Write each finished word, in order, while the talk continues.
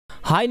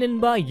Hi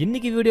நண்பா,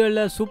 இன்னைக்கு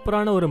வீடியோவில்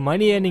சூப்பரான ஒரு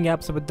மணி ஏர்னிங்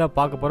ஆப்ஸை பற்றி தான்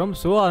பார்க்க போகிறோம்.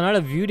 ஸோ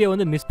அதனால் வீடியோ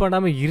வந்து மிஸ்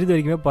பண்ணாமல் இறுதி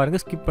வரைக்குமே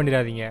பாருங்கள், ஸ்கிப்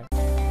பண்ணிடாதீங்க.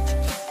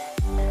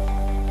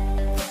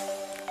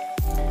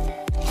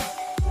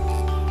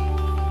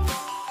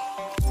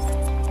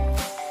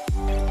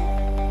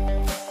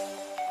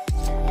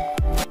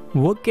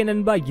 ஓகே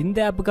நண்பா, இந்த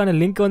ஆப்புக்கான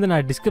லிங்க் வந்து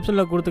நான்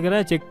டிஸ்கிரிப்ஷனில்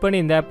கொடுத்துக்கிறேன். செக் பண்ணி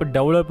இந்த ஆப்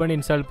டவுன்லோட் பண்ணி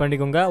இன்ஸ்டால்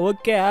பண்ணிக்கோங்க.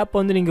 ஓகே, ஆப்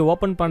வந்து நீங்கள்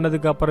ஓப்பன்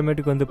பண்ணதுக்கு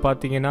அப்புறமேட்டுக்கு வந்து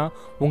பார்த்தீங்கன்னா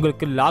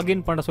உங்களுக்கு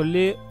லாகின் பண்ண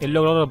சொல்லி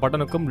எல்லோ கலர்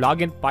பட்டனுக்கும்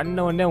லாகின்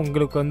பண்ண உடனே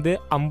உங்களுக்கு வந்து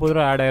 50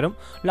 ரூபா ஆட் ஆயிரும்.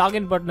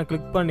 லாகின் பட்டனை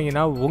கிளிக்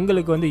பண்ணிங்கன்னா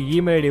உங்களுக்கு வந்து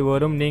இமெயில் ஐடி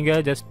வரும்.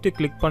 நீங்கள் ஜஸ்ட்டு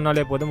கிளிக்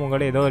பண்ணாலே போதும்,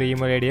 உங்களோட ஏதோ ஒரு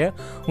இமெயில் ஐடியை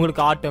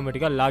உங்களுக்கு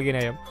ஆட்டோமேட்டிக்காக லாகின்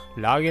ஆகிடும்.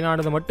 லாகின்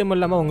ஆனது மட்டும்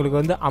இல்லாமல்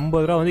உங்களுக்கு வந்து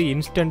 50 ரூபா வந்து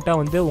இன்ஸ்டண்ட்டாக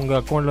வந்து உங்கள்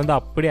அக்கௌண்ட்டில் வந்து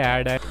அப்படியே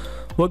ஆட் ஆகிடும்.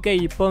 ஓகே,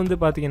 இப்போ வந்து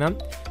பார்த்தீங்கன்னா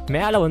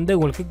மேலே வந்து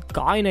உங்களுக்கு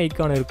காயின்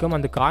ஐக்கான் இருக்கும்.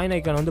 அந்த காயின்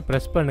ஐக்கான் வந்து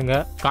ப்ரெஸ்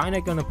பண்ணுங்கள். காயின்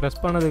ஐக்கானை ப்ரெஸ்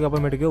பண்ணதுக்கு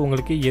அப்புறமேட்டுக்கு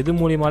உங்களுக்கு எது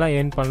மூலியமாலாம்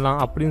ஏர்ன் பண்ணலாம்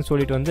அப்படின்னு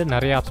சொல்லிட்டு வந்து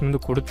நிறைய ஆப்ஷன்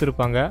வந்து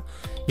கொடுத்துருப்பாங்க.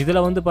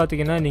 இதில் வந்து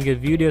பார்த்தீங்கன்னா நீங்கள்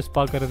வீடியோஸ்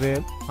பார்க்குறது,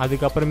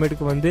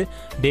 அதுக்கப்புறமேட்டுக்கு வந்து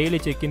டெய்லி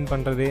செக்இன்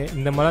பண்ணுறது,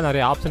 இந்த மாதிரிலாம்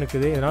நிறைய ஆப்ஷன்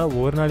இருக்குது. இதனால்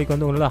ஒரு நாளைக்கு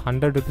வந்து உங்களால்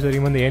 100 ருபீஸ்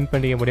வரைக்கும் வந்து ஏர்ன்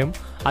பண்ணிக்க முடியும்.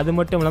 அது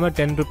மட்டும் இல்லாமல்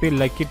 10 ருபீ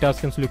லக்கி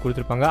டாஸ்க்னு சொல்லி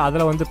கொடுத்துருப்பாங்க.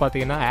 அதில் வந்து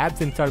பார்த்தீங்கன்னா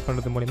ஆப்ஸ் இன்ஸ்டால்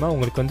பண்ணுறது மூலிமா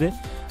உங்களுக்கு வந்து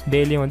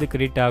டெய்லியும் வந்து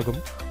கிரெடிட் ஆகும்.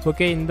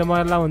 ஓகே, இந்த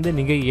மாதிரிலாம் வந்து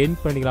நீங்கள் ஏர்ன்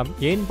பண்ணிக்கலாம்.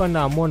 ஏர்ன் பண்ண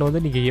அமௌண்ட்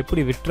வந்து நீங்கள்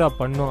எப்படி வித்ட்ரா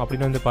பண்ணணும்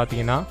அப்படின்னு வந்து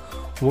பார்த்தீங்கன்னா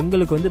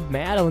உங்களுக்கு வந்து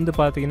மேலே வந்து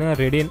பார்த்தீங்கன்னா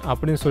ரெடீம்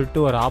அப்படின்னு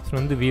சொல்லிட்டு ஒரு ஆப்ஷன்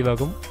வந்து வியூ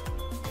ஆகும்.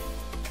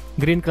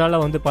 க்ரீன்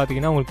கலரில் வந்து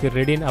பார்த்தீங்கன்னா உங்களுக்கு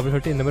ரெடீம் அப்படின்னு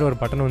சொல்லிட்டு இந்த மாதிரி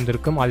ஒரு பட்டன் வந்து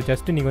இருக்கும். அது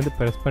ஜஸ்ட்டு நீங்கள் வந்து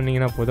ப்ரெஸ்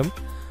பண்ணிங்கன்னா போதும்.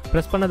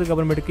 ப்ரெஸ் பண்ணதுக்கு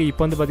அப்புறமேட்டுக்கு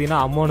இப்போ வந்து பார்த்தீங்கன்னா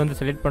அமௌண்ட் வந்து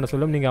செலக்ட் பண்ண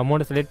சொல்லும். நீங்கள்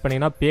அமௌண்ட்டை செலக்ட்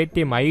பண்ணிங்கன்னா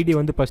பேடிஎம் ஐடி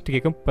வந்து ஃபஸ்ட்டு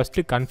கேட்கும்.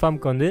 ஃபஸ்ட்டு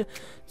கன்ஃபார்முக்கு வந்து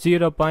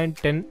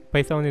 0.10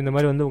 பைசா வந்து இந்த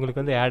மாதிரி வந்து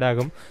உங்களுக்கு வந்து ஆட்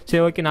ஆகும்.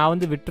 சரி, ஓகே, நான்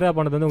வந்து வித்ட்ரா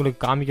பண்ணது வந்து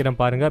உங்களுக்கு காமிக்கிறேன்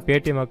பாருங்கள்.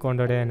 பேடிஎம்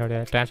அக்கௌண்ட்டோட என்னோட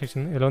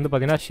ட்ரான்சாக்ஷன் இதில் வந்து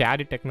பார்த்தீங்கன்னா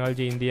ஷேரி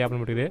டெக்னாலஜி இந்தியா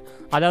அப்படின்னு இருக்குது.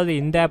 அதாவது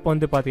இந்த ஆப்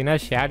வந்து பார்த்தீங்கன்னா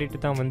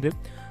ஷேரிட்டு தான் வந்து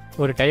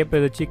ஒரு டைப்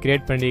வச்சு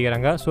கிரியேட்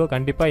பண்ணிக்கிறாங்க. ஸோ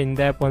கண்டிப்பாக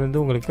இந்த ஆப் வந்து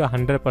உங்களுக்கு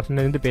 100%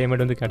 வந்து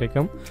பேமெண்ட் வந்து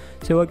கிடைக்கும்.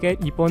 சரி, ஓகே,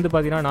 இப்போ வந்து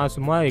பார்த்தீங்கன்னா நான்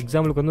சும்மா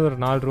எக்ஸாம்பிளுக்கு வந்து ஒரு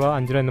 4 ரூபா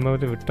 5 ரூபா இந்த மாதிரி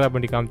வந்து வித்ட்ரா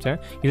பண்ணி காமிச்சேன்.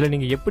 இதில்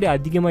நீங்கள் எப்படி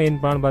அதிகமாக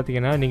ஏர்ன் பண்ணலான்னு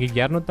பார்த்தீங்கன்னா நீங்கள்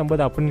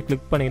 250 அப்படின்னு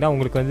கிளிக் பண்ணிங்கன்னா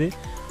உங்களுக்கு வந்து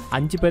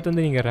 5 பேர்த்து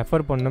வந்து நீங்கள்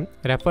ரெஃபர் பண்ணணும்.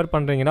 ரெஃபர்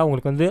பண்ணுறீங்கன்னா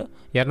உங்களுக்கு வந்து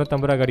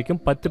 250 ரூபா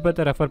கிடைக்கும். 10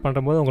 பேர்த்தை ரெஃபர்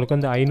பண்ணும்போது உங்களுக்கு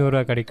வந்து 500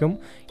 ரூபா கிடைக்கும்.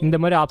 இந்த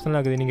மாதிரி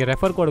ஆப்ஷன்லாம் இருக்குது. நீங்கள்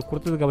ரெஃபர் கோடு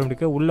கொடுத்ததுக்கு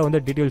அப்புறமேட்டுக்கு உள்ளே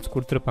வந்து டீட்டெயில்ஸ்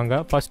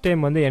கொடுத்துருப்பாங்க. ஃபஸ்ட்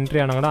டைம் வந்து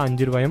என்ட்ரி ஆனாங்கன்னா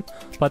 5 ரூபாயும்,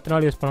 10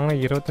 நாள் யூஸ் பண்ணாங்கன்னா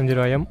 25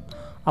 ரூபாயும்,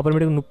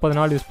 அப்புறமேட்டுக்கு 30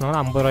 நாள் யூஸ்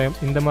பண்ணாங்கன்னா 50 ரூபாயும்,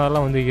 இந்த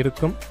மாதிரிலாம் வந்து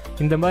இருக்கும்.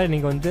 இந்த மாதிரி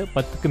நீங்கள் வந்து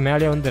 10க்கு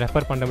மேலே வந்து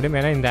ரெஃபர் பண்ண முடியும்.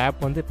 ஏன்னா இந்த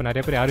ஆப் வந்து இப்போ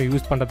நிறைய பேர் யாரும்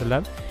யூஸ் பண்ணுறதில்ல.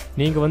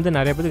 நீங்கள் வந்து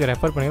நிறைய பேருக்கு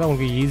ரெஃபர் பண்ணிங்கன்னா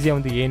உங்களுக்கு ஈஸியாக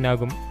வந்து ஏர்ன்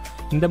ஆகும்.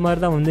 இந்த மாதிரி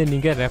தான் வந்து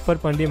நீங்கள்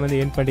ரெஃபர் பண்ணி வந்து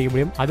ஏர்ன் பண்ணிக்க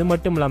முடியும். அது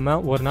மட்டும்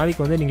இல்லாமல் ஒரு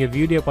நாளைக்கு வந்து நீங்கள்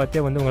வீடியோ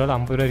பார்த்தே வந்து உங்களால்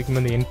 50 ரூபா வரைக்கும்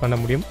வந்து ஏர்ன் பண்ண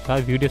முடியும்.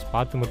 அதாவது வீடியோஸ்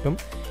பார்த்து மட்டும்.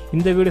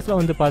 இந்த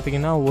வீடியோஸ்லாம் வந்து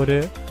பார்த்தீங்கன்னா ஒரு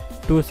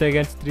 2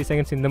 செகண்ட்ஸ் 3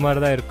 செகண்ட்ஸ் இந்த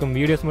மாதிரி தான் இருக்கும்.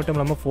 வீடியோஸ் மட்டும்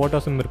இல்லாமல்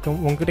ஃபோட்டோஸும் இருக்கும்.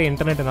 உங்கள்கிட்ட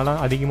இன்டர்நெட் நல்லா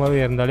அதிகமாகவே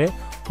இருந்தாலே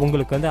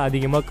உங்களுக்கு வந்து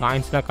அதிகமாக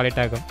காயின்ஸ்லாம்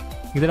கலெக்ட் ஆகும்.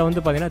 இதில்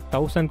வந்து பார்த்தீங்கன்னா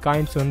 1000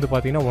 காயின்ஸ் வந்து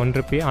பார்த்தீங்கன்னா 1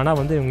 ரூபி. ஆனால்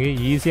வந்து இவங்க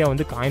ஈஸியாக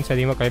வந்து காயின்ஸ்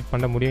அதிகமாக கலெக்ட்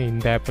பண்ண முடியும்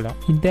இந்த ஆப்பில்.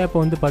 இந்த ஆப்பை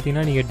வந்து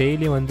பார்த்தீங்கன்னா நீங்கள்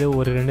டெய்லி வந்து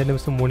ஒரு 2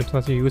 நிமிஷம் 3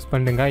 நிமிஷம் யூஸ்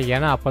பண்ணுங்க.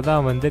 ஏன்னா அப்போ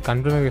தான் வந்து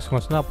கன்ஃபர்மேஷன்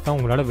வச்சுன்னா அப்போ தான்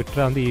உங்களால்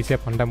வித்ட்ரா வந்து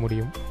ஈஸியாக பண்ண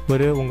முடியும்.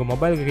 ஒரு உங்கள்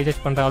மொபைலுக்கு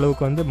ரீசார்ஜ் பண்ணுற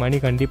அளவுக்கு வந்து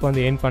மணி கண்டிப்பாக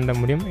வந்து ஏர்ன் பண்ண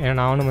முடியும். ஏன்னா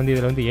நானும் வந்து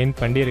இதில் வந்து ஏர்ன்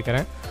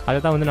பண்ணியிருக்கிறேன். அதை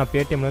தான் வந்து நான்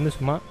பேடிஎம்மில் வந்து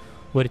சும்மா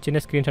ஒரு சின்ன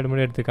ஸ்க்ரீன்ஷாட்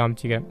மட்டும் எடுத்து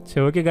காமிச்சிக்கிறேன்.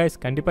 சரி, ஓகே கைஸ்,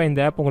 கண்டிப்பாக இந்த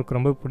ஆப் உங்களுக்கு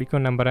ரொம்ப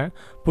பிடிக்கும்னு நம்புகிறேன்.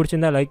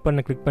 பிடிச்சிருந்தா லைக்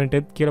பண்ண கிளிக் பண்ணிட்டு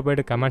கீழே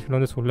போய்ட்டு கமெண்ட்ஸில்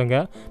வந்து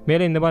சொல்லுங்கள்.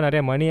 மேலே இந்த மாதிரி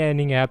நிறைய மணி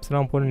ஏர்னிங்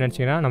ஆப்ஸ்லாம் போகணும்னு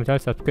நினச்சிங்கன்னா நம்ம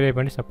சேனல் சப்ஸ்கிரைப்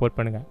பண்ணி சப்போர்ட்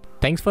பண்ணுங்கள்.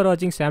 தேங்க்ஸ் ஃபார்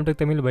வாட்சிங் சாம்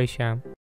டெக் தமிழ் பை ஷாம்.